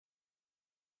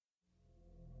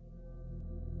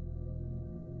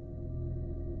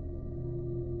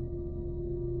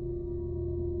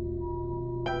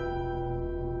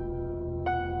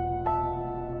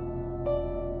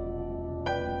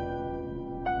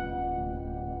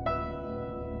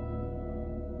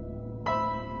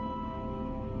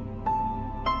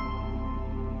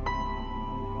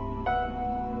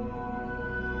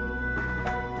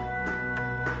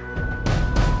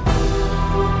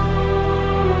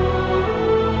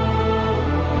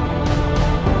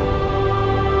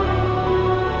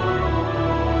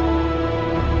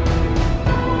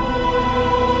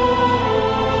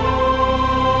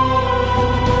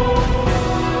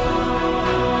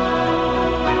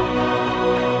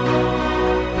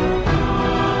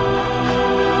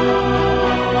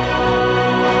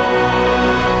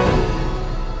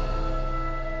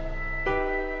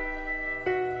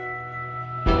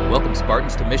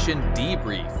Mission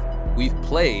Debrief. We've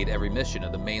played every mission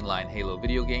of the mainline Halo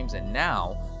video games, and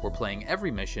now we're playing every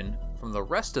mission from the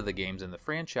rest of the games in the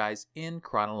franchise in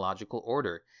chronological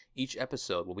order. Each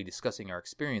episode will be discussing our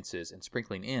experiences and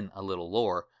sprinkling in a little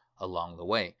lore along the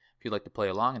way. If you'd like to play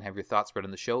along and have your thoughts read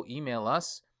on the show, email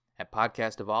us at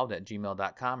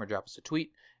podcastevolved@gmail.com or drop us a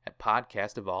tweet at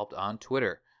podcastevolved on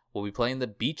Twitter. We'll be playing the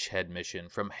Beachhead mission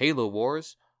from Halo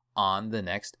Wars on the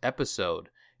next episode.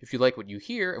 If you like what you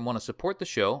hear and want to support the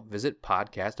show, visit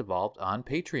Podcast Evolved on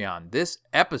Patreon. This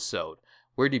episode,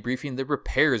 we're debriefing the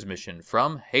Repairs mission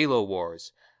from Halo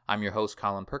Wars. I'm your host,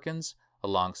 Colin Perkins,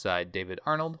 alongside David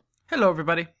Arnold. Hello,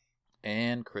 everybody.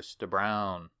 And Krysta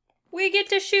Brown. We get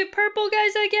to shoot purple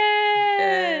guys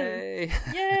again!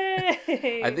 Yay!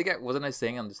 Yay! I think wasn't I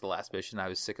saying on just the last mission I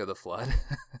was sick of the flood?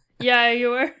 Yeah, you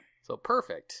were. So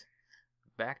perfect.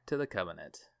 Back to the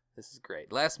Covenant. This is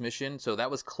great. Last mission, so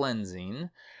that was cleansing.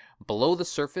 Below the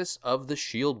surface of the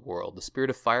shield world, the Spirit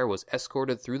of Fire was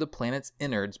escorted through the planet's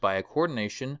innards by a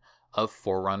coordination of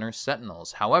Forerunner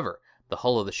Sentinels. However, the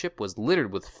hull of the ship was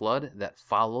littered with flood that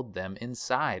followed them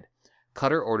inside.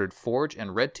 Cutter ordered Forge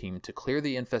and Red Team to clear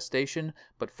the infestation,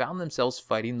 but found themselves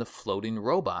fighting the floating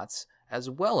robots as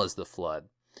well as the flood.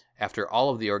 After all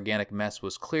of the organic mess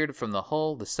was cleared from the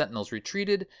hull, the Sentinels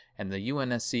retreated, and the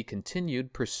UNSC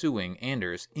continued pursuing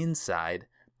Anders inside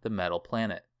the metal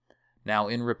planet. Now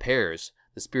in Repairs,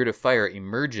 the Spirit of Fire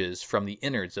emerges from the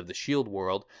innards of the shield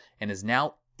world and is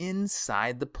now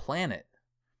inside the planet.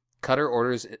 Cutter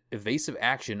orders evasive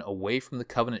action away from the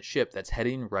Covenant ship that's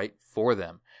heading right for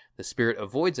them. The Spirit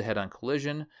avoids a head-on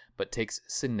collision, but takes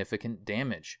significant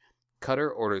damage.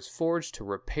 Cutter orders Forge to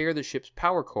repair the ship's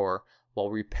power core while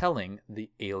repelling the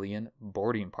alien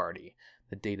boarding party.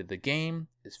 The date of the game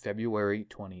is February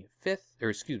 25th,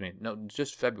 or excuse me, no,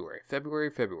 just February. February.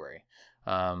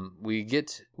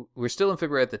 We're still in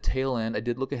February at the tail end. I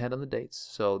did look ahead on the dates,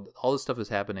 so all this stuff is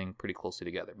happening pretty closely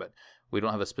together, but we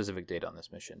don't have a specific date on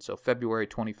this mission. So February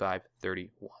 25/31.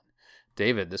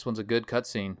 David, this one's a good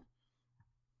cutscene.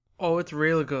 Oh, it's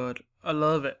real good. I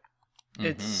love it.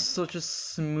 It's such a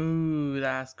smooth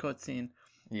ass cutscene.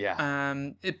 Yeah.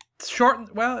 It's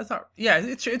short. Well, it's not. Yeah,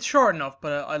 it's short enough,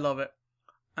 but I love it.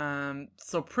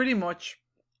 So pretty much,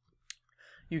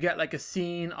 you get like a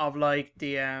scene of like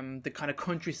the kind of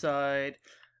countryside,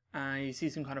 and you see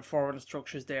some kind of forward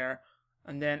structures there,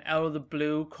 and then out of the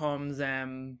blue comes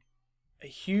a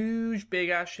huge big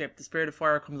ass ship. The Spirit of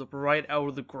Fire comes up right out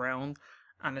of the ground,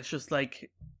 and it's just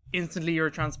like instantly you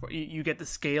get the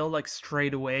scale like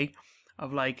straight away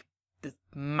of like this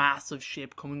massive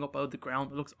ship coming up out of the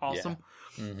ground. It looks awesome.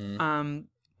 Yeah.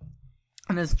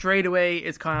 And then straight away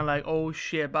it's kind of like, oh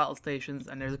shit, battle stations,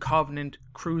 and there's a Covenant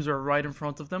cruiser right in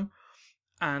front of them,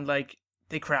 and like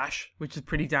they crash, which is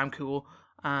pretty damn cool.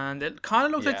 And it kind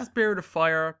of looks like the Spirit of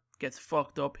Fire gets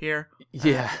fucked up here.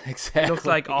 Yeah, exactly. It looks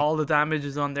like all the damage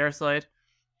is on their side.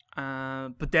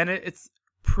 But then it's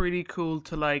pretty cool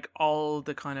to like all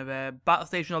the kind of battle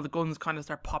station, all the guns kind of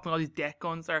start popping, all these deck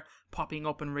guns are popping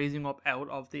up and raising up out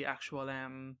of the actual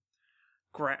out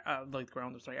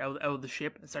of the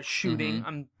ship, and start shooting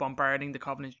and bombarding the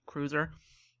Covenant cruiser.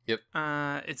 Yep.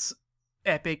 It's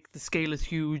epic. The scale is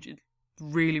huge. It's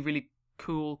really, really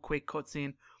cool, quick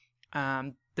cutscene.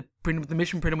 The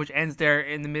mission pretty much ends there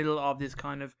in the middle of this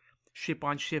kind of ship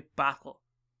on ship battle.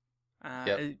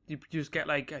 You just get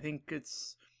like, I think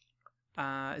it's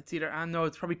either,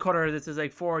 it's probably Cutter that says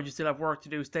like, Forge, you still have work to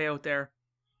do, stay out there.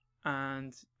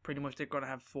 And pretty much they're gonna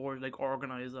have Forge like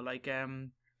organize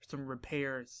some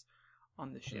repairs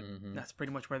on the ship. That's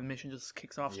pretty much where the mission just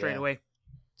kicks off straight away.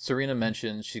 Serena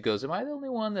mentions, she goes, am I the only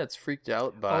one that's freaked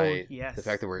out by the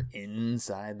fact that we're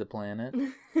inside the planet?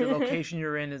 The location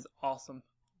you're in is awesome.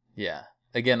 Yeah.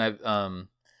 Again, I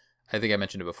think I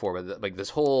mentioned it before, but like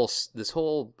this whole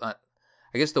I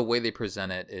guess the way they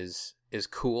present it is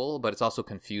cool, but it's also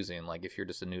confusing. Like if you're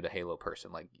just a new to Halo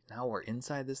person, like now we're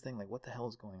inside this thing, like what the hell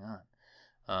is going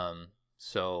on?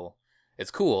 So it's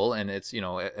cool, and it's,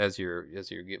 as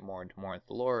you get more into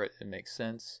the lore, it makes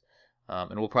sense.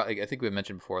 And we'll probably, I think we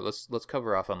mentioned before, let's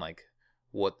cover off on like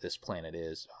what this planet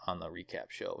is on the recap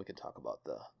show. We can talk about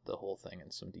the whole thing in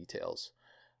some details.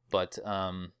 But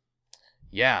the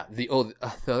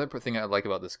other thing I like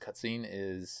about this cutscene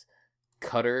is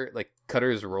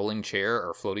Cutter's rolling chair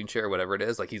or floating chair, whatever it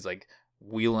is, like he's like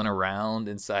wheeling around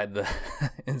inside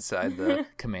the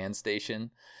command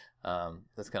station.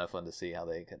 That's kind of fun to see how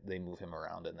they move him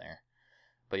around in there.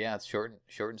 But yeah, it's short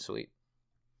and sweet.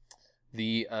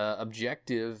 The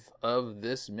objective of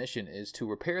this mission is to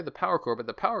repair the power core, but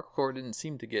the power core didn't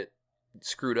seem to get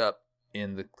screwed up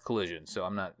in the collision, so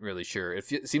I'm not really sure.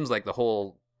 It seems like the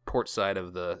whole port side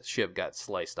of the ship got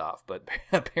sliced off, but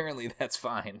apparently that's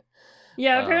fine.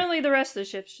 Yeah, apparently the rest of the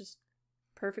ship's just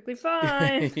perfectly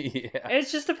fine. Yeah.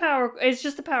 It's just a power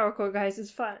core, guys.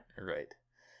 It's fine. Right.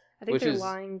 I think they're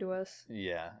lying to us.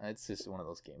 Yeah, it's just one of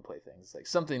those gameplay things. Like,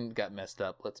 something got messed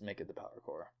up, let's make it the power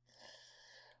core.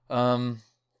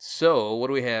 So what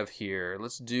do we have here?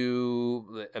 Let's do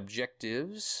the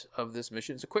objectives of this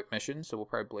mission. It's a quick mission, so we'll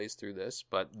probably blaze through this,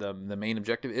 but the main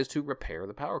objective is to repair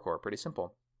the power core. Pretty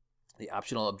simple. The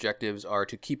optional objectives are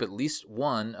to keep at least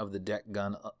one of the deck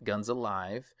guns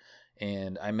alive.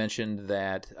 And I mentioned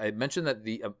that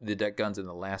the deck guns in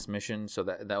the last mission, so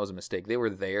that was a mistake. They were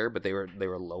there, but they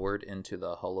were lowered into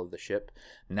the hull of the ship.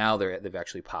 Now they've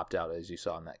actually popped out, as you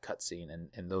saw in that cutscene,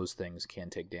 and those things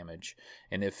can take damage.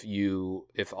 And if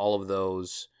all of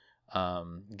those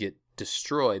get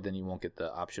destroyed, then you won't get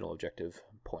the optional objective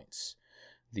points.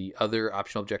 The other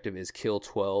optional objective is kill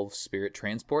 12 spirit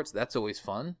transports. That's always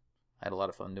fun. I had a lot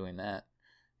of fun doing that.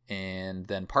 And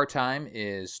then part-time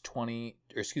is 10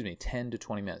 to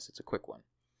 20 minutes. It's a quick one.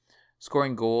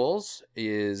 Scoring goals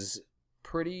is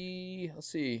pretty, let's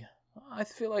see, I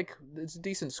feel like it's a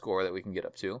decent score that we can get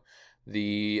up to.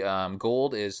 The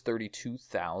gold is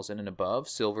 32,000 and above.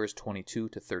 Silver is 22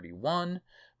 to 31.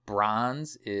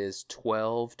 Bronze is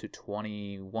 12 to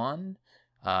 21.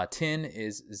 Tin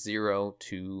is 0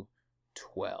 to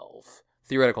 12.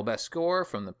 Theoretical best score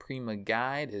from the Prima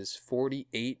Guide is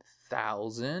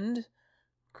 48,000.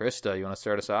 Krysta, you want to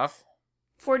start us off?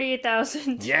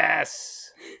 48,000.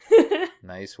 Yes!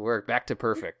 Nice work. Back to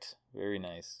perfect. Very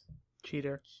nice.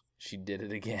 Cheater. She did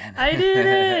it again. I did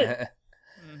it!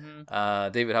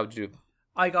 David, how did you do?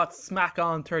 I got smack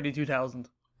on 32,000.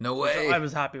 No way. I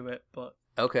was happy with, but...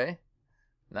 Okay.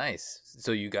 Nice.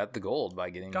 So you got the gold by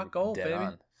getting got gold, dead baby.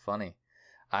 on. Funny.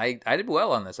 I did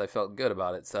well on this. I felt good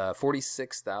about it. It's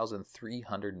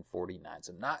 46,349.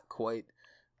 So not quite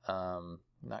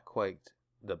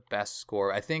the best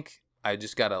score. I think I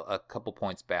just got a couple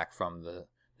points back from the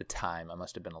time. I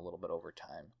must have been a little bit over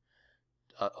time,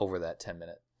 over that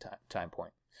 10-minute time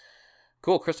point.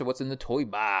 Cool, Krysta, what's in the toy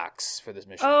box for this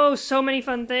mission? Oh, so many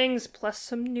fun things, plus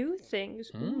some new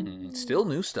things. Still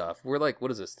new stuff. We're like,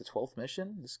 what is this, the 12th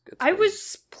mission? I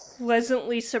was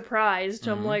pleasantly surprised.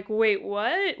 I'm like, wait,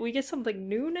 what? We get something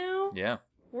new now? Yeah.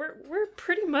 We're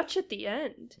pretty much at the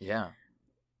end. Yeah.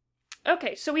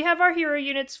 Okay, so we have our hero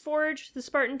units: Forge, the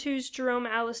Spartan 2s, Jerome,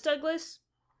 Alice, Douglas.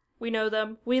 We know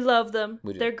them. We love them.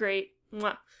 They're great.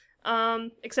 Mwah.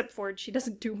 Except Forge, he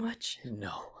doesn't do much.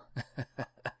 No.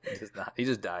 He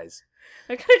just dies.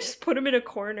 I could just put him in a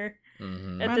corner at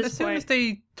Man, this as soon point. as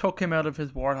they took him out of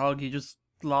his warthog, he just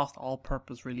lost all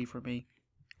purpose, really, for me.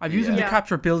 I've used him to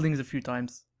capture buildings a few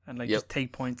times and just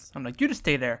take points. I'm like, you just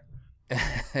stay there.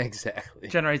 Exactly.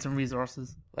 Generate some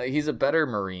resources. Like, he's a better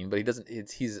Marine, but he doesn't.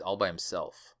 He's all by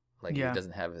himself. Like, Yeah. he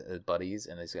doesn't have buddies,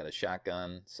 and he's got a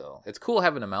shotgun. So it's cool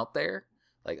having him out there.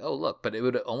 Like, oh look, but it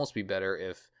would almost be better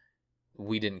if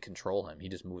we didn't control him. He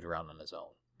just moved around on his own.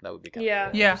 That would be kind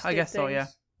of cool. Yeah, just I did guess so, yeah.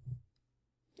 things.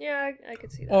 Yeah, I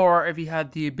could see that. Or if he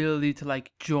had the ability to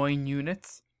join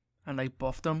units and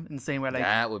buff them in the same way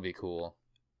that would be cool.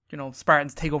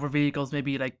 Spartans take over vehicles,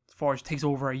 maybe Forge takes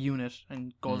over a unit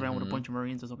and goes around with a bunch of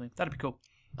Marines or something. That'd be cool.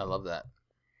 I love that.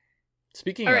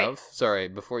 Speaking All of, right. sorry,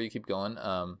 before you keep going,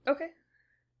 Okay.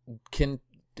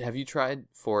 have you tried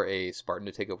for a Spartan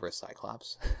to take over a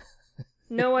Cyclops?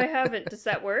 No, I haven't. Does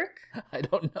that work? I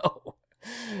don't know.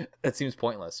 That seems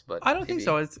pointless, but I don't think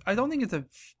maybe. so. I don't think it's a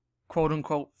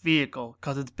quote-unquote vehicle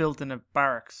because it's built in a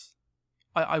barracks.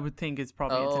 I would think it's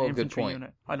probably it's an good infantry point.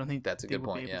 unit. I don't think That's a they good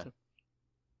would be point, able yeah. to.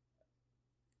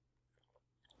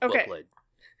 Well Okay. played.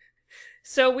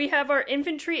 So we have our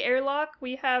infantry airlock,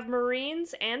 we have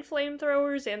Marines and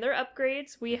flamethrowers and their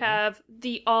upgrades, we have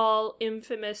the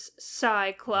all-infamous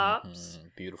Cyclops.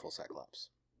 Beautiful Cyclops.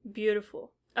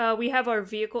 Beautiful. We have our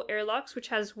vehicle airlocks, which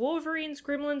has Wolverines,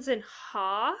 Gremlins, and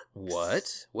Hawks.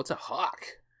 What? What's a hawk?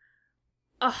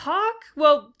 A hawk?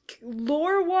 Well,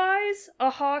 lore-wise, a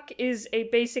hawk is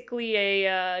basically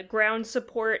a ground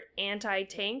support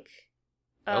anti-tank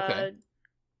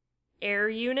air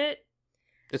unit.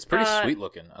 It's pretty sweet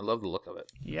looking. I love the look of it.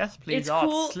 Yes, please. It's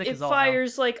cool. It's slick It as all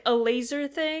fires like a laser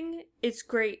thing. It's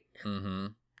great. Mm-hmm.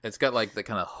 It's got the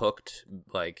kind of hooked,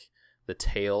 the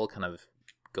tail kind of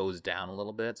goes down a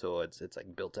little bit, so it's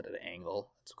built at an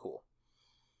angle. It's cool.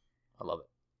 I love it.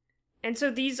 And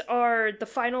so these are the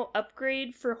final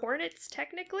upgrade for Hornets,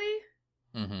 technically,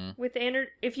 with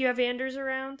if you have Anders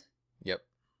around. Yep.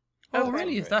 Oh, Okay.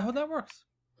 really? Is that how that works?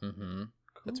 Mm-hmm.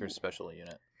 That's her special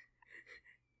unit.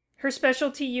 Her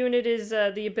specialty unit is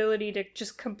the ability to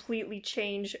just completely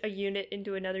change a unit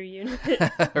into another unit.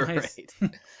 Right.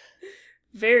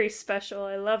 Very special.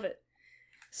 I love it.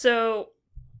 So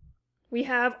we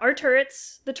have our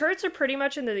turrets. The turrets are pretty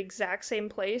much in the exact same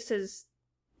place as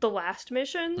the last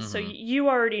mission. So you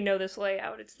already know this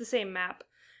layout. It's the same map.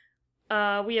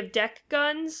 We have deck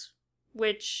guns,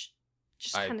 which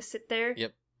just kind of sit there.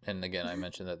 Yep. And again, I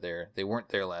mentioned that they weren't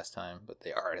there last time, but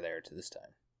they are there to this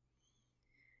time.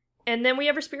 And then we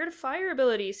have our Spirit of Fire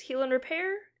abilities. Heal and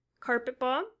Repair, Carpet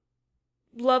Bomb.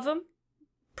 Love them.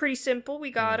 Pretty simple. We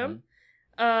got them.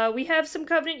 We have some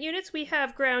Covenant units. We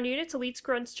have ground units, Elites,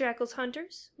 Grunts, Jackals,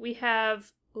 Hunters. We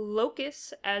have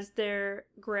Locusts as their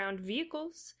ground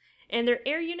vehicles. And their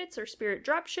air units are Spirit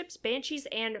Dropships, Banshees,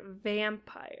 and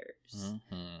Vampires.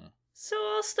 So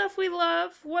all stuff we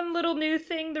love. One little new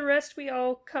thing, the rest we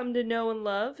all come to know and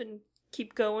love and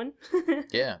keep going.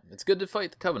 Yeah, it's good to fight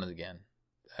the Covenant again.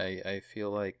 I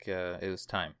feel like it was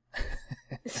time.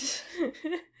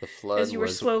 The flood as you were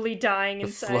slowly dying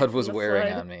inside. The flood was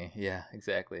wearing on me. Yeah,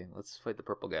 exactly. Let's fight the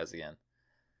purple guys again.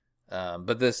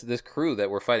 But this crew that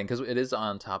we're fighting, because it is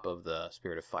on top of the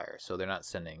Spirit of Fire, so they're not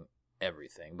sending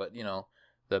everything. But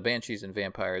the Banshees and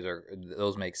Vampires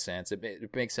those make sense.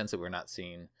 It makes sense that we're not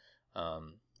seeing, I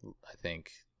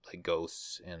think, like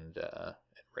Ghosts and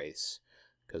Wraiths.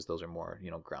 Because those are more,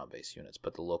 ground-based units.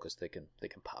 But the Locust, they can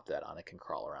pop that on. It can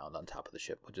crawl around on top of the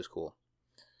ship, which is cool.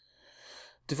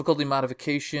 Difficulty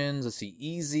modifications. Let's see.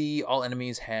 Easy. All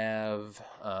enemies have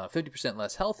 50%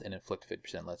 less health and inflict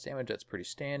 50% less damage. That's pretty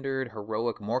standard.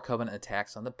 Heroic. More Covenant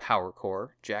attacks on the power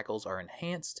core. Jackals are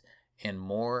enhanced. And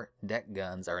more deck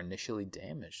guns are initially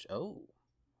damaged. Oh,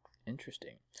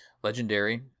 interesting.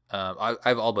 Legendary.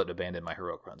 I've all but abandoned my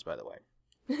heroic runs, by the way.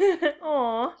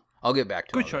 Aww. I'll get back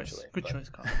to Good them choice. eventually. Good choice,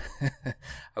 Colin.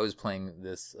 I was playing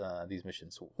these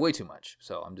missions way too much,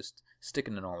 so I'm just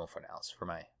sticking to normal for now for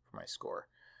my score.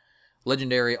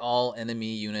 Legendary, all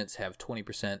enemy units have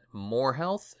 20% more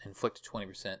health, inflict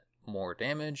 20% more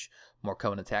damage, more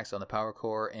Covenant attacks on the power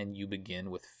core, and you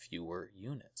begin with fewer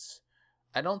units.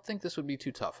 I don't think this would be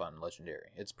too tough on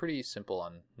Legendary. It's pretty simple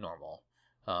on normal.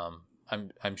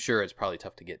 I'm sure it's probably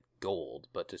tough to get gold,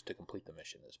 but just to complete the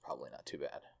mission is probably not too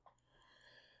bad.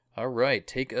 All right,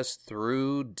 take us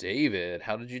through, David.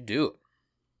 How did you do it?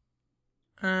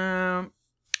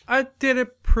 I did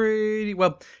it pretty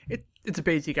well. It's a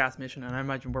basic ass mission, and I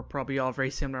imagine we're probably all very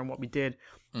similar in what we did.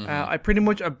 I pretty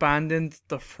much abandoned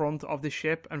the front of the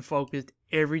ship and focused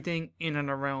everything in and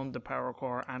around the power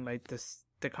core and like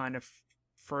the kind of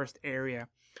first area.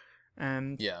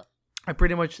 Yeah. I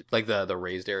pretty much like the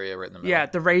raised area right in the middle. Yeah,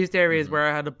 the raised area is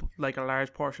where I had a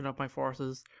large portion of my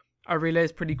forces. I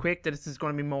realized pretty quick that this is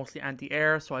going to be mostly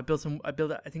anti-air, so I built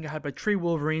I think I had about 3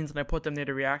 Wolverines, and I put them near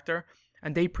the reactor,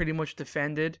 and they pretty much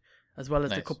defended, as well as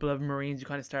the couple of Marines you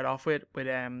kind of start off with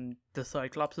the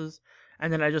Cyclopses,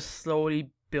 and then I just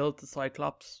slowly built the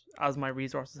Cyclops as my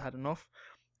resources had enough,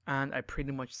 and I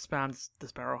pretty much spammed the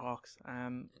Sparrowhawks.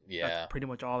 That's pretty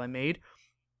much all I made.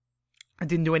 I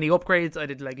didn't do any upgrades. I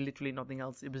did like literally nothing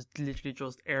else. It was literally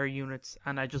just air units,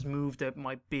 and I just moved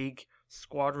my big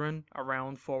squadron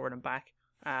around forward and back.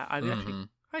 I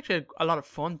actually had a lot of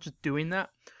fun just doing that.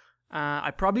 I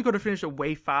probably could have finished it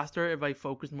way faster if I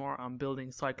focused more on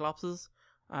building Cyclopses,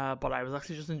 but I was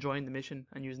actually just enjoying the mission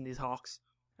and using these Hawks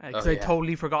because I'd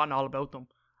totally forgotten all about them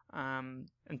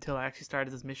until I actually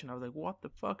started this mission. I was like, "What the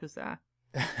fuck is that?"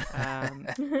 And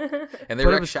they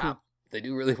wreck shop. Cool. They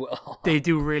do really well. They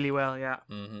do really well, yeah.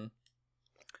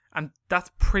 And that's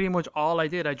pretty much all I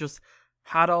did. I just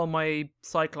had all my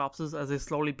Cyclopses as I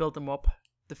slowly built them up,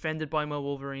 defended by my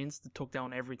Wolverines that took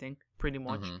down everything, pretty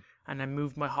much. And I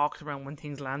moved my Hawks around when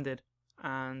things landed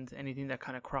and anything that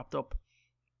kind of cropped up.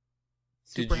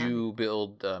 Did you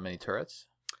build many turrets?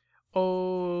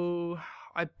 Oh,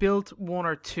 I built 1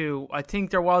 or 2. I think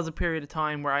there was a period of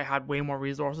time where I had way more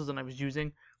resources than I was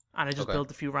using, and I just built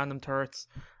a few random turrets.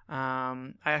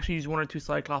 I actually used 1 or 2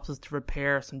 Cyclopses to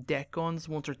repair some deck guns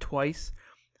once or twice.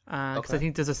 Because I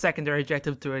think there's a secondary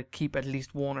objective to keep at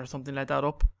least 1 or something like that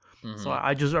up. So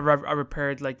I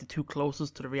repaired like the 2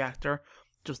 closest to the reactor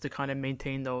just to kind of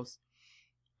maintain those.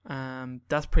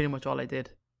 That's pretty much all I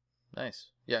did. Nice.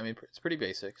 Yeah, I mean, it's pretty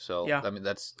basic. So, yeah. I mean,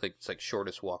 it's like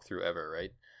shortest walkthrough ever,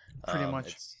 right? Pretty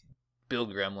much. It's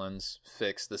build gremlins,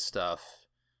 fix the stuff,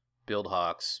 build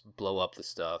Hawks, blow up the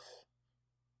stuff,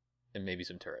 and maybe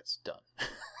some turrets. Done.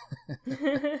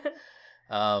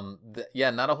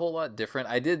 Not a whole lot different.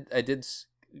 I did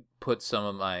put some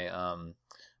of my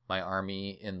my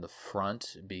army in the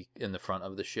front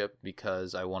of the ship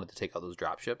because I wanted to take out those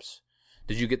dropships.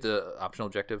 Did you get the optional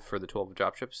objective for the 12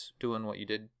 dropships doing what you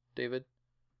did, David?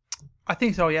 I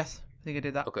think so. Yes, I think I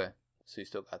did that. Okay, so you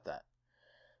still got that.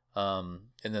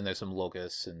 And then there's some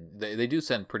locusts, and they do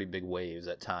send pretty big waves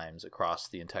at times across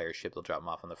the entire ship. They'll drop them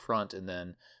off on the front, and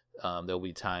then there'll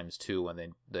be times too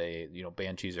when they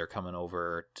banshees are coming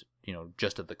over,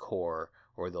 just at the core,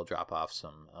 or they'll drop off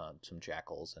some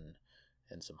jackals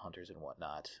and some hunters and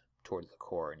whatnot towards the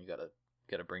core, and you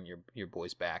gotta bring your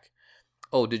boys back.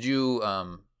 Oh, did you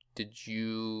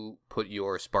put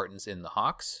your Spartans in the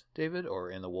Hawks, David, or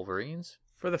in the Wolverines?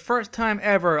 For the first time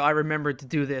ever, I remembered to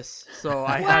do this, so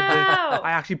I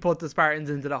I actually put the Spartans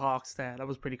into the Hawks there. That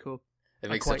was pretty cool. It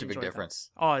makes such a big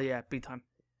difference. That. Oh yeah, big time.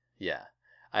 Yeah,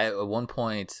 at one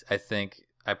point I think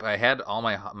I had all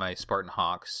my Spartan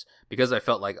Hawks because I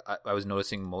felt like I was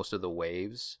noticing most of the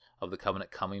waves of the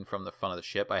Covenant coming from the front of the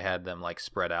ship. I had them like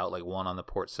spread out, like one on the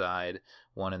port side,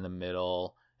 one in the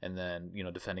middle, and then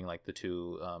defending like the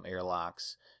two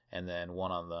airlocks, and then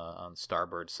one on the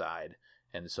starboard side.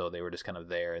 And so they were just kind of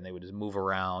there, and they would just move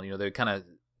around. They would kind of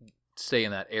stay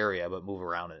in that area, but move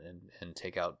around and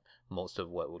take out most of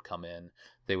what would come in.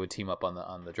 They would team up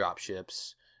on the drop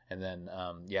ships, and then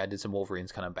I did some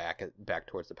Wolverines kind of back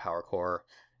towards the power core,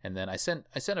 and then I sent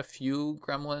a few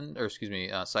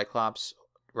Cyclops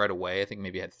right away. I think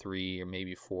maybe I had 3 or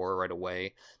maybe 4 right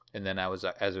away, and then as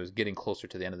I was getting closer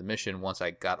to the end of the mission, once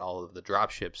I got all of the drop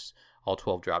ships, all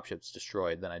 12 drop ships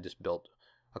destroyed, then I just built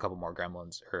a couple more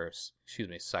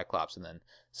Cyclops, and then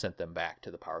sent them back to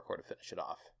the power core to finish it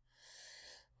off.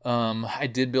 I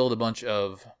did build a bunch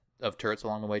of turrets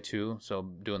along the way too, so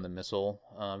doing the missile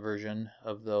version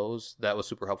of those, that was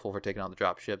super helpful for taking out the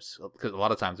drop ships, because a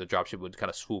lot of times the drop ship would kind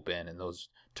of swoop in, and those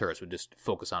turrets would just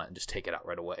focus on it and just take it out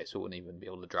right away, so it wouldn't even be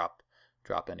able to drop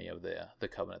any of the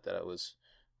Covenant that it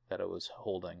was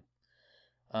holding.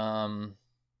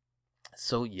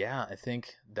 So yeah, I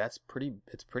think it's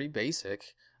pretty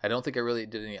basic. I don't think I really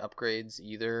did any upgrades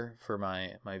either for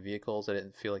my vehicles. I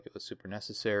didn't feel like it was super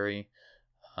necessary.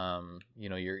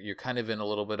 You're kind of in a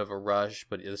little bit of a rush,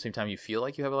 but at the same time you feel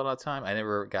like you have a lot of time. I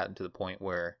never gotten to the point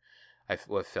where I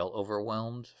felt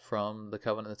overwhelmed from the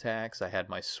Covenant attacks. I had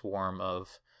my swarm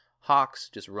of Hawks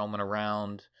just roaming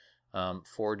around.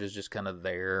 Forge is just kind of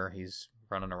there. He's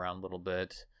running around a little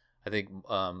bit. I think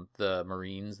the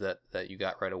Marines that you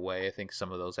got right away, I think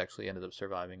some of those actually ended up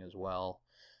surviving as well.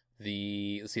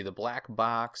 The black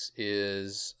box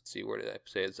is, where did I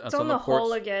say it? It's on the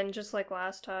hull again, just like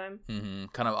last time. Mm-hmm.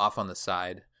 Kind of off on the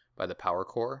side by the power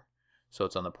core, so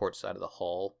it's on the port side of the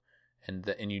hull, and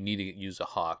you need to use a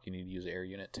Hawk. You need to use an air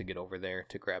unit to get over there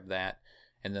to grab that.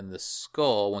 And then the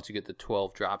skull, once you get the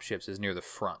 12 drop ships, is near the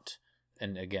front.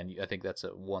 And again, I think that's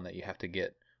one that you have to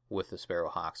get with the Sparrow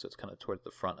Hawk, so it's kind of towards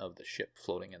the front of the ship,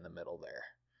 floating in the middle there.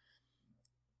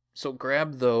 So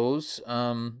grab those.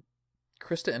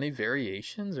 Krysta, any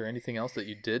variations or anything else that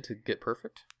you did to get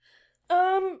perfect?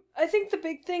 I think the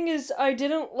big thing is I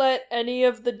didn't let any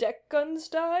of the deck guns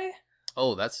die.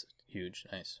 Oh, that's huge.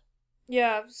 Nice.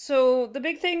 Yeah, so the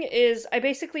big thing is I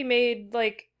basically made,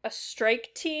 like, a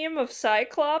strike team of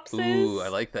Cyclopses. Ooh, I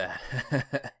like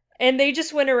that. And they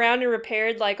just went around and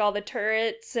repaired, like, all the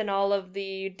turrets and all of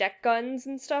the deck guns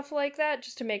and stuff like that,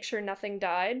 just to make sure nothing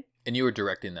died. And you were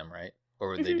directing them, right? Or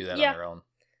would they do that on their own?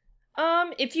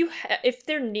 If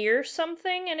they're near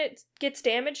something and it gets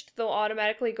damaged, they'll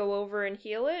automatically go over and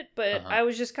heal it. But I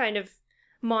was just kind of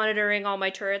monitoring all my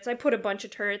turrets. I put a bunch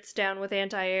of turrets down with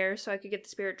anti-air so I could get the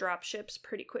spirit drop ships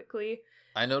pretty quickly.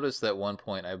 I noticed that one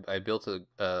point I built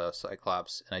a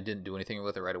Cyclops and I didn't do anything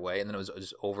with it right away, and then it was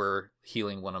just over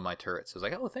healing one of my turrets. I was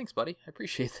like, oh, thanks, buddy. I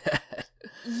appreciate that.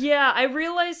 Yeah, I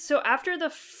realized, so after the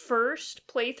first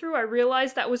playthrough, I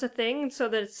realized that was a thing, so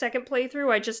the second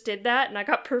playthrough, I just did that, and I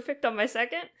got perfect on my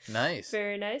second. Nice.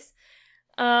 Very nice.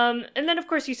 And then, of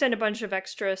course, you send a bunch of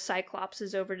extra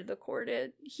Cyclopses over to the core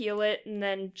to heal it, and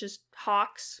then just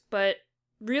Hawks, but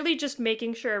really just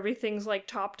making sure everything's, like,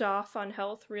 topped off on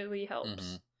health really helps.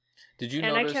 Mm-hmm. Did you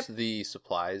notice the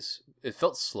supplies? It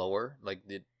felt slower. Like,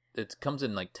 it comes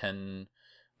in, like, 10...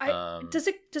 does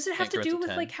it have to do with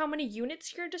 10? Like how many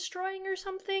units you're destroying or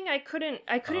something? I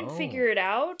couldn't figure it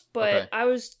out, but I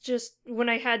was just, when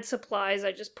I had supplies,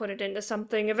 I just put it into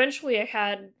something. Eventually I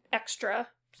had extra,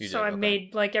 I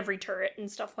made like every turret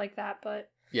and stuff like that, but...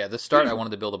 Yeah, the start I wanted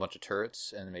to build a bunch of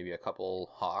turrets and maybe a couple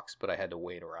Hawks, but I had to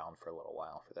wait around for a little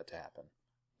while for that to happen.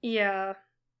 Yeah,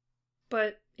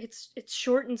 but it's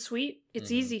short and sweet. It's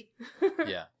easy.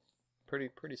 Yeah,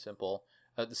 pretty simple.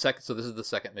 So this is the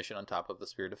second mission on top of the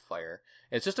Spirit of Fire.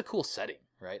 It's just a cool setting,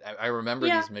 right? I remember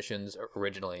these missions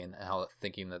originally and how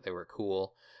thinking that they were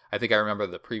cool. I think I remember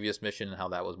the previous mission and how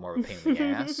that was more of a pain in the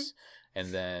ass. And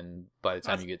then by the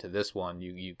time you get to this one,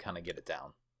 you kind of get it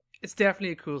down. It's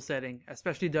definitely a cool setting,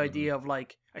 especially the idea of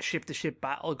like a ship-to-ship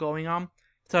battle going on.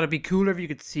 So it'd be cooler if you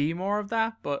could see more of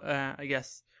that, but I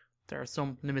guess there are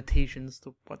some limitations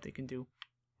to what they can do.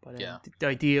 But the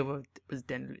idea of it was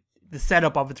then the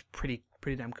setup of it's pretty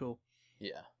damn cool.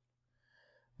 Yeah.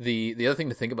 The other thing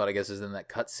to think about, I guess, is in that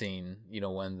cutscene.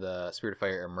 When the Spirit of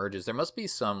Fire emerges, there must be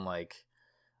some like,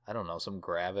 I don't know, some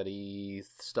gravity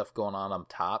stuff going on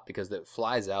top, because it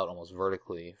flies out almost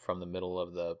vertically from the middle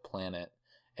of the planet,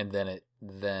 and then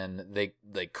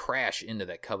they crash into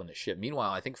that Covenant ship.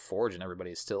 Meanwhile, I think Forge and everybody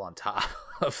is still on top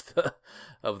of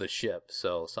the ship.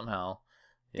 So somehow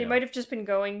they might have just been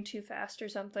going too fast or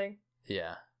something.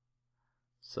 Yeah.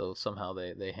 So somehow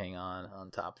they hang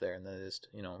on top there, and then they just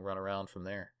run around from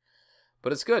there.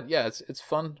 But it's good. Yeah, it's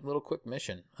fun little quick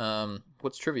mission.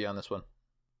 What's trivia on this one?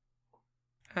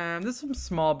 There's some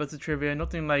small bits of trivia,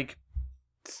 nothing like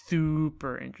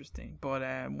super interesting, but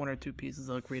one or two pieces.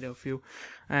 I'll read out a few.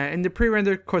 In the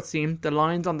pre-rendered cutscene, the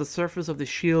lines on the surface of the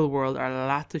shield world are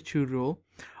latitudinal,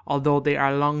 although they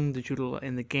are longitudinal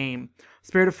in the game.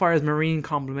 Spirit of Fire's marine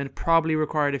complement probably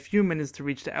required a few minutes to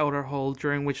reach the outer hull,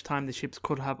 during which time the ships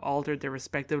could have altered their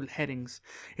respective headings,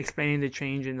 explaining the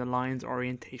change in the line's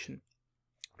orientation.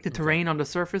 The terrain on the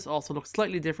surface also looks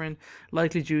slightly different,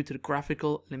 likely due to the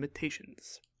graphical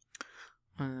limitations.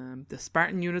 The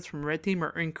Spartan units from Red Team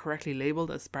are incorrectly labeled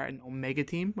as Spartan Omega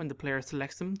Team when the player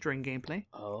selects them during gameplay.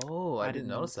 Oh, I didn't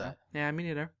notice that. Yeah, me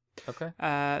neither. Okay.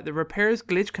 The repairs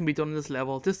glitch can be done in this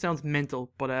level. This sounds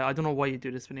mental, but I don't know why you do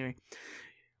this, but anyway.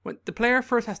 When the player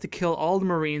first has to kill all the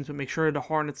Marines but make sure the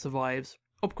Hornet survives,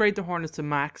 upgrade the Hornets to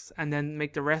max, and then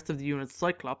make the rest of the units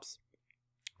Cyclops.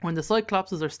 When the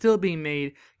Cyclopses are still being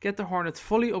made, get the Hornets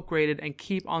fully upgraded and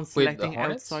keep on selecting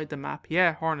outside the map.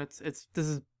 Yeah, Hornets. This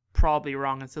is probably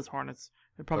wrong. It says Hornets.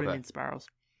 It probably means Sparrows.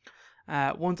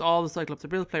 Once all the Cyclops are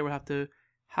built, the player will have to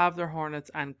have their Hornets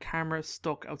and camera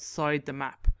stuck outside the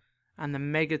map, and the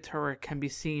mega turret can be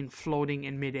seen floating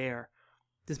in midair.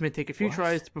 This may take a few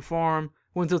tries to perform.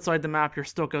 Once outside the map, you're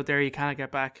stuck out there. You can't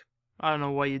get back. I don't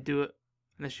know why you do it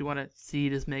unless you want to see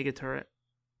this mega turret.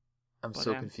 I'm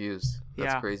so confused.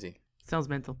 That's crazy. Sounds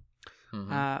mental.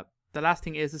 The last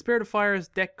thing is the Spirit of Fire's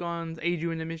deck guns aid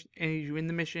you in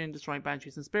the mission, destroying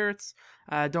banshees and spirits.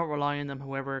 Don't rely on them,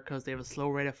 however, because they have a slow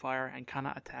rate of fire and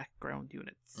cannot attack ground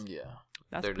units. Yeah,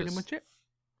 that's pretty much it.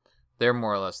 They're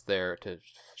more or less there to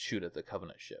shoot at the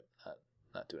Covenant ship,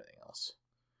 not do anything else.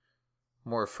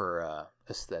 More for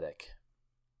aesthetic.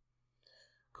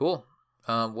 Cool.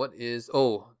 Is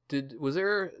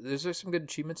there some good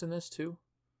achievements in this too?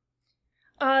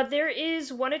 There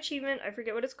is one achievement, I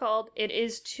forget what it's called. It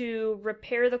is to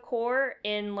repair the core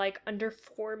in like under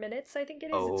 4 minutes, I think it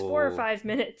is. Oh, it's 4 or 5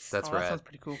 minutes. That's right. That sounds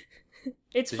pretty cool.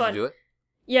 It's fun. Did you do it?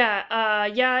 Yeah,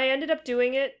 I ended up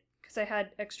doing it because I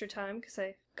had extra time because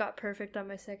I got perfect on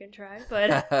my second try.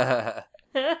 But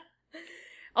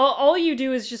all you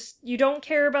do is you don't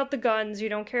care about the guns, you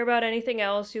don't care about anything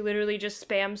else. You literally just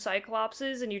spam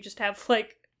Cyclopses and you just have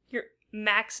like your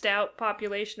maxed out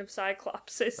population of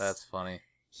Cyclopses. That's funny.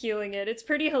 Healing it. It's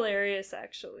pretty hilarious,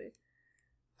 actually.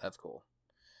 That's cool.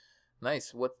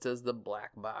 Nice. What does the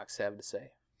black box have to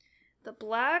say? The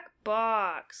black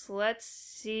box. Let's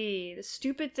see. The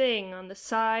stupid thing on the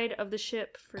side of the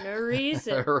ship for no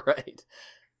reason. Right.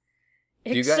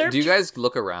 Do you guys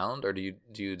look around, or do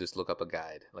you just look up a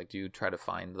guide? Like, do you try to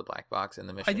find the black box in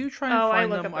the mission? I do try and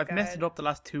find them. I've messed it up the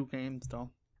last 2 games,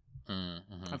 though.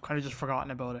 Mm-hmm. I've kind of just forgotten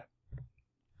about it.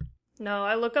 No,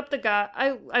 I look up the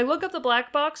I look up the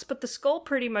black box, but the skull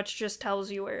pretty much just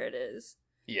tells you where it is.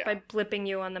 Yeah. By blipping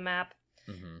you on the map.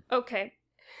 Mm-hmm. Okay.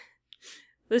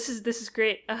 This is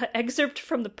great. Excerpt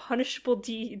from the Punishable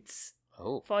Deeds.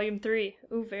 Oh. Volume 3.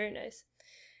 Ooh, very nice.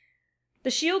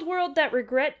 The shield world that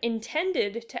Regret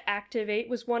intended to activate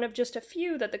was one of just a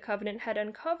few that the Covenant had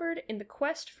uncovered in the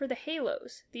quest for the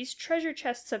Halos. These treasure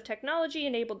chests of technology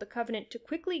enabled the Covenant to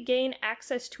quickly gain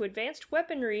access to advanced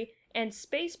weaponry and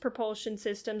space propulsion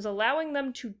systems, allowing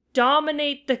them to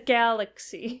dominate the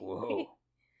galaxy. Whoa.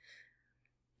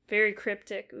 Very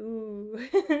cryptic. Ooh.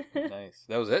 Nice.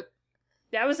 That was it?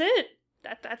 That was it.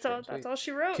 That's all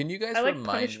she wrote. Can you guys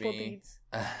remind me?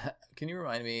 Can you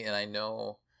remind me, and I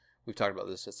know we've talked about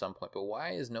this at some point, but why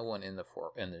is no one in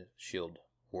the shield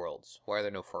worlds? Why are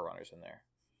there no Forerunners in there?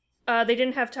 They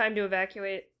didn't have time to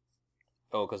evacuate.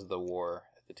 Oh, because of the war.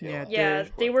 Yeah,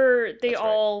 they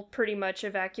all pretty much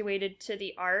evacuated to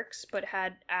the Arcs, but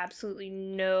had absolutely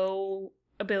no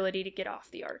ability to get off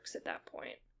the Arcs at that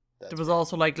point. There was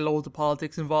also like loads of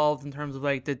politics involved in terms of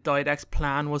like the Didax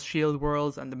plan was Shield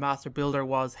Worlds and the Master Builder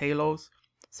was Halos.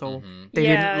 So they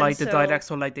didn't like the Didax,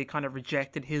 so like they kind of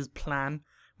rejected his plan,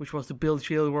 which was to build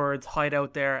shield words, hide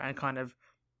out there, and kind of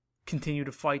continue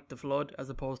to fight the flood as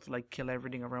opposed to like kill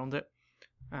everything around it.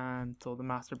 And so the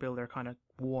master builder kind of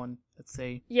won, let's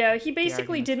say. Yeah, he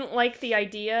basically didn't like the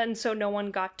idea, and so no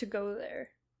one got to go there.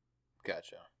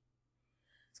 Gotcha.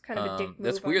 It's kind of a dick move.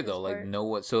 That's weird though.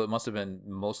 Like so it must have been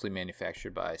mostly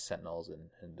manufactured by Sentinels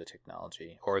and the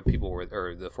technology, or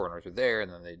the foreigners were there,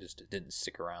 and then they just didn't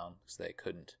stick around because they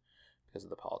couldn't because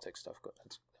of the politics stuff that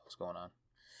was going on.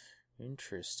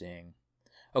 Interesting.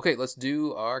 Okay, let's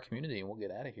do our community and we'll get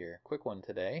out of here. Quick one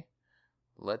today.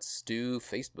 Let's do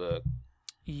Facebook.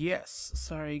 Yes.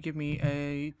 Sorry, give me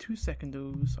a 2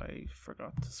 seconds. I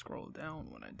forgot to scroll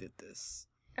down when I did this.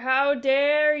 How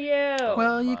dare you?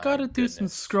 Well, you gotta do some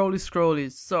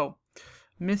scrollies. So,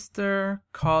 Mr.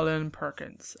 Colin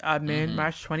Perkins, admin,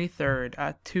 March 23rd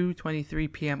at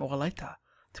 2:23 p.m. Oh, I like that.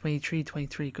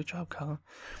 23. Good job, Colin.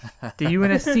 The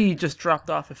UNSC just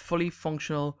dropped off a fully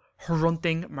functional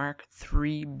Hrunting Mark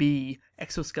 3B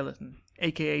exoskeleton,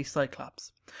 aka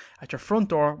Cyclops, at your front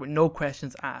door with no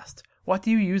questions asked. What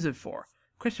do you use it for?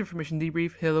 Question for mission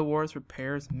debrief, Halo Wars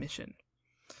repairs mission.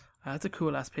 That's a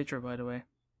cool ass picture, by the way.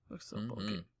 Looks so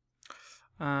bulky.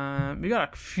 We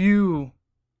got a few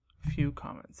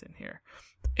comments in here.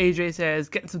 AJ says,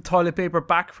 getting some toilet paper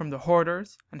back from the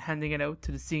hoarders and handing it out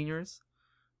to the seniors.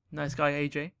 Nice guy,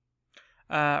 AJ.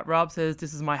 Rob says,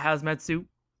 this is my hazmat suit.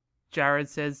 Jared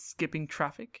says, skipping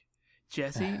traffic.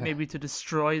 Jesse, maybe to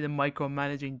destroy the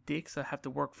micromanaging dicks I have to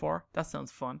work for. That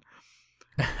sounds fun.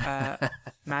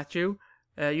 Matthew,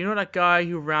 you know that guy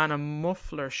who ran a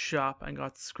muffler shop and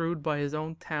got screwed by his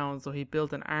own town, so he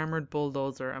built an armored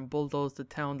bulldozer and bulldozed the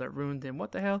town that ruined him.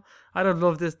 What the hell? I'd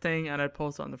love this thing and I'd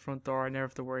post it on the front door. I never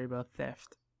have to worry about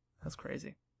theft. That's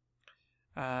crazy.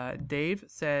 Dave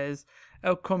says,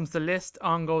 out comes the list,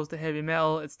 on goes the heavy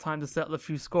metal. It's time to settle a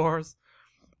few scores.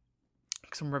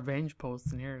 Some revenge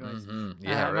posts in here, guys.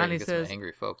 Yeah, right. Manny Get says, some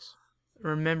angry folks.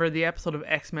 remember the episode of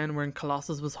X-Men when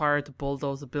Colossus was hired to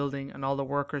bulldoze a building and all the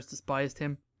workers despised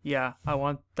him? Yeah, I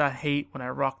want that hate when I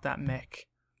rock that mech.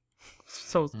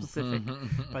 So specific.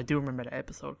 But I do remember the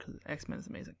episode because X-Men is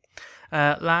amazing.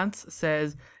 Lance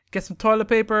says, get some toilet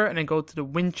paper and then go to the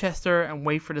Winchester and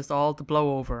wait for this all to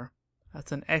blow over.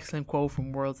 That's an excellent quote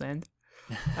from World's End.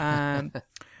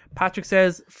 Patrick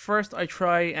says, first I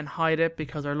try and hide it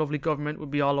because our lovely government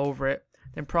would be all over it.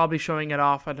 Then probably showing it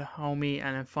off at a homie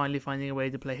and then finally finding a way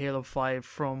to play Halo 5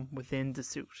 from within the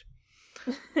suit.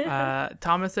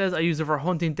 Thomas says, I use it for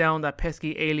hunting down that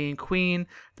pesky alien queen,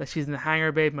 that she's in the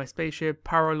hangar bay of my spaceship.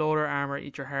 Power loader armor,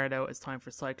 eat your heart out. It's time for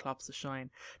Cyclops to shine.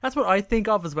 That's what I think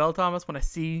of as well, Thomas, when I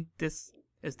see this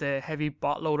is the heavy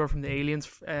bot loader from the Aliens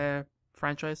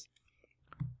franchise.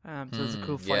 So it's a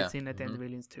cool fight scene at the end of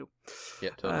Aliens 2. Yeah,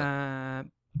 totally.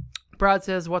 Brad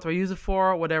says, what do I use it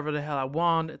for? Whatever the hell I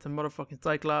want. It's a motherfucking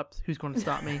Cyclops. Who's going to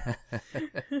stop me?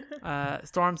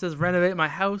 Storm says, renovate my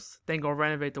house, then go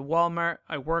renovate the Walmart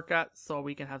I work at so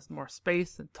we can have some more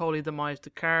space, and totally demise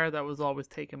the car that was always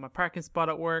taking my parking spot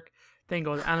at work. Then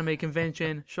go to anime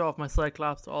convention, show off my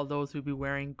Cyclops to all those who be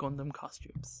wearing Gundam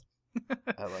costumes.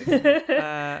 I like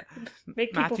it.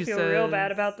 Make people feel real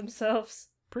bad about themselves.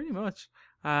 Pretty much.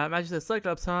 Matthew says,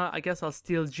 Cyclops, huh? I guess I'll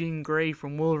steal Jean Grey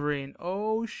from Wolverine.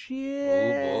 Oh,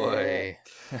 shit. Oh, boy.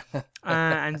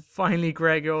 And finally,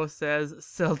 Grego says,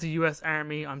 sell to U.S.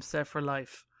 Army. I'm set for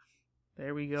life.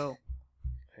 There we go.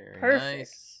 Very Perfect.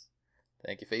 nice.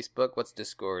 Thank you, Facebook. What's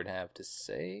Discord have to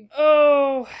say?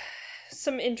 Oh,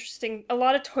 a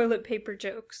lot of toilet paper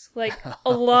jokes. Like,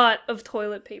 a lot of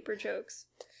toilet paper jokes.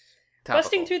 Topical.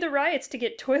 Busting through the riots to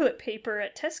get toilet paper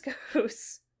at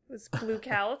Tesco's. It was Blue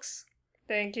Calyx.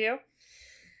 Thank you.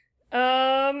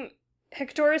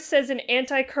 Hectorus says an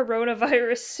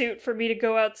anti-coronavirus suit for me to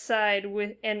go outside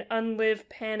with and unlive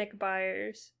panic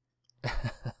buyers.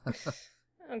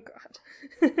 Oh god.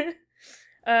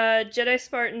 Jedi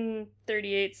Spartan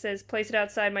 38 says place it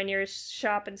outside my nearest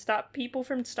shop and stop people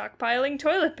from stockpiling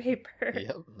toilet paper.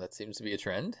 Yep, that seems to be a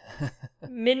trend.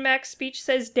 Min-Max Speech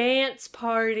says dance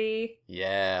party.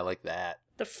 Yeah, I like that.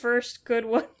 The first good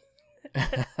one.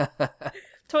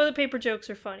 Toilet paper jokes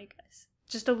are funny, guys.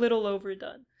 Just a little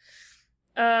overdone.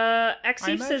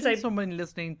 Axif says someone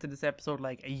listening to this episode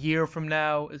like a year from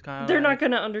now is kind of they're not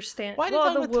going to understand. Why do you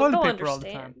talk about toilet paper all the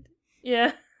understand. time?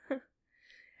 Yeah.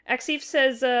 Axif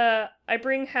says, I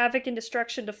bring havoc and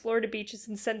destruction to Florida beaches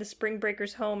and send the spring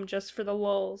breakers home just for the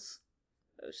lulz.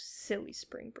 Those silly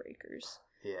spring breakers.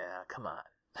 Yeah, come on.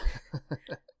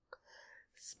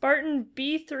 Spartan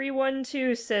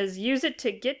B312 says, use it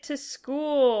to get to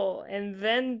school, and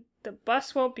then the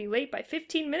bus won't be late by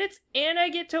 15 minutes, and I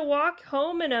get to walk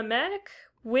home in a mech?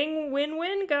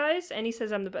 Win-win-win, guys. And he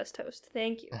says I'm the best host.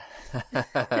 Thank you.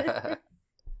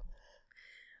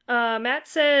 Matt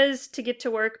says to get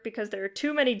to work because there are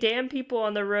too many damn people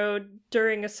on the road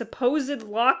during a supposed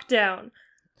lockdown.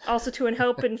 Also to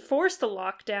help enforce the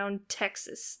lockdown,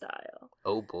 Texas style.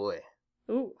 Oh boy.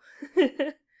 Ooh.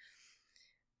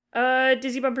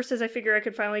 Dizzy Bumper says, I figure I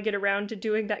could finally get around to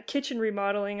doing that kitchen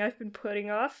remodeling I've been putting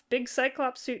off. Big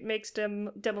Cyclops suit makes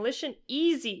demolition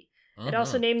easy. Mm-hmm. I'd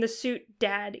also name the suit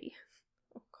Daddy.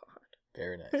 Oh, God.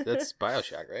 Very nice. That's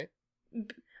Bioshock, right?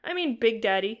 I mean, Big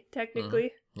Daddy,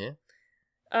 technically. Mm-hmm. Yeah.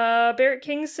 Barrett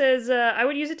King says, I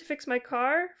would use it to fix my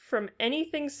car from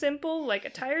anything simple like a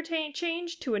tire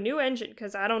change to a new engine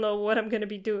because I don't know what I'm going to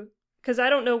be doing. Because I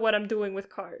don't know what I'm doing with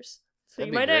cars. So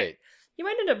That'd be great. You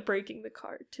might end up breaking the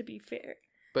car, to be fair.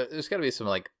 But there's got to be some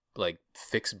like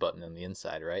fix button on the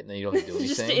inside, right? And then you don't have to do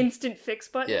anything. Just an instant fix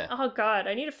button? Yeah. Oh, God.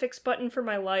 I need a fix button for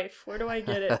my life. Where do I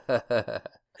get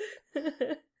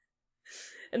it?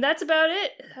 And that's about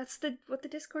it. That's what the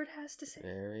Discord has to say.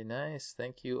 Very nice.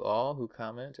 Thank you all who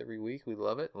comment every week. We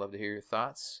love it. Love to hear your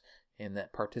thoughts and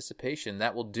that participation.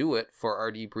 That will do it for our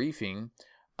debriefing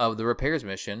of the repairs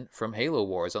mission from Halo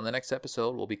Wars. On the next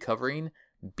episode, we'll be covering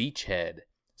Beachhead.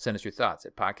 Send us your thoughts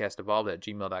at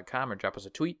podcastevolved@gmail.com or drop us a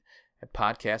tweet at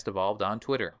podcastevolved on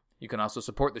Twitter. You can also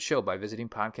support the show by visiting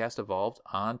Podcast Evolved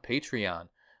on Patreon.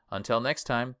 Until next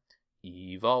time,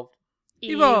 evolved.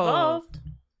 Evolved.